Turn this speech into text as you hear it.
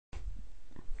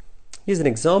Here's an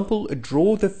example.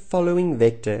 Draw the following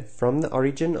vector from the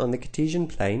origin on the Cartesian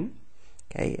plane.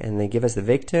 Okay, and they give us the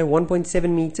vector 1.7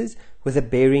 meters with a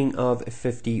bearing of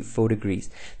 54 degrees.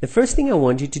 The first thing I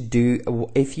want you to do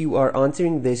if you are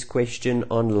answering this question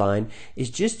online is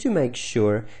just to make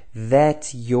sure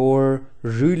that your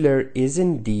ruler is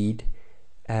indeed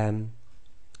the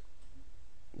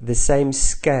same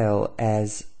scale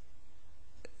as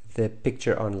the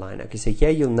picture online. Okay, so here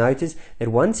you'll notice that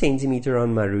 1 centimeter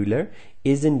on my ruler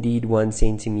is indeed 1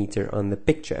 centimeter on the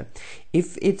picture.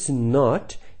 If it's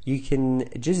not, you can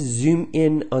just zoom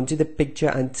in onto the picture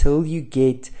until you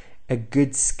get a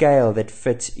good scale that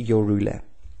fits your ruler.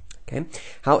 Okay.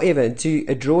 However, to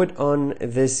draw it on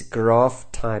this graph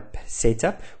type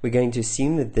setup, we're going to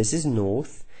assume that this is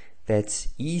north, that's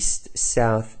east,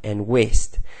 south, and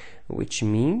west, which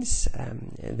means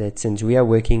that since we are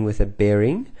working with a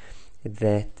bearing,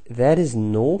 that is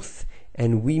north,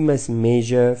 and we must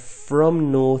measure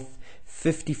from north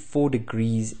 54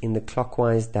 degrees in the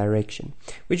clockwise direction,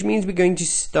 which means we're going to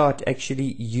start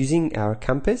actually using our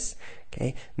compass.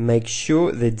 Okay, make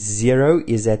sure that 0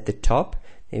 is at the top.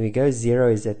 There we go,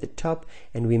 0 is at the top,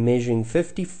 and we're measuring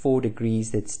 54 degrees.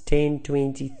 That's 10,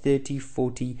 20, 30,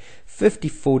 40,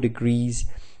 54 degrees.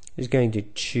 Just going to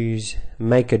choose,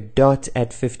 make a dot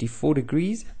at 54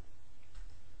 degrees.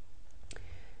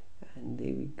 And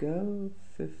there we go,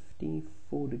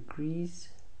 54 degrees.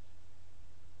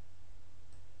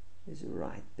 Is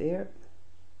right there,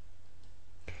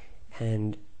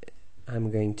 and I'm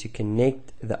going to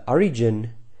connect the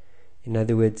origin, in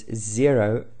other words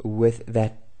 0, with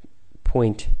that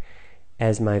point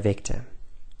as my vector.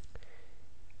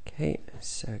 Okay,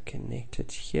 so connect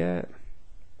it here.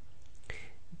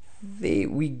 There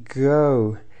we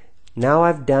go. Now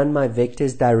I've done my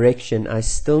vector's direction. I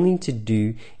still need to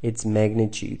do its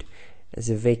magnitude, as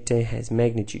a vector has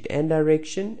magnitude and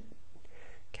direction.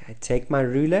 I take my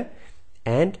ruler,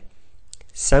 and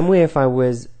somewhere, if I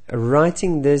was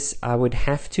writing this, I would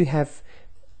have to have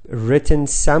written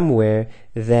somewhere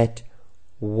that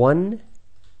 1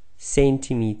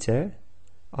 centimeter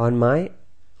on my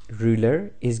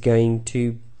ruler is going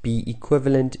to be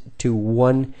equivalent to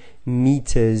 1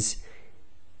 meters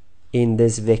in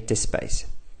this vector space.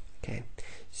 Okay,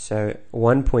 so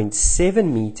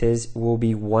 1.7 meters will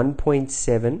be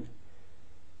 1.7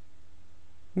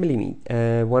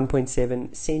 millimeter,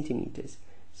 1.7 centimeters.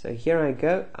 So here I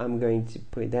go, I'm going to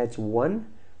put, that's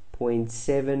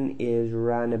 1.7 is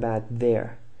round about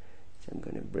there. So I'm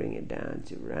going to bring it down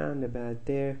to round about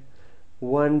there.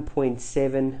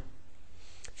 1.7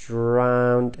 is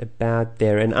round about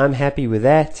there, and I'm happy with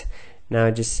that. Now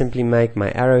I just simply make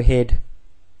my arrowhead,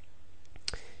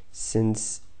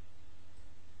 since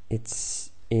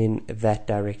it's in that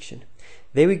direction.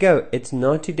 There we go. It's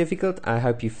not too difficult. I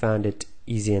hope you found it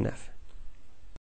easy enough.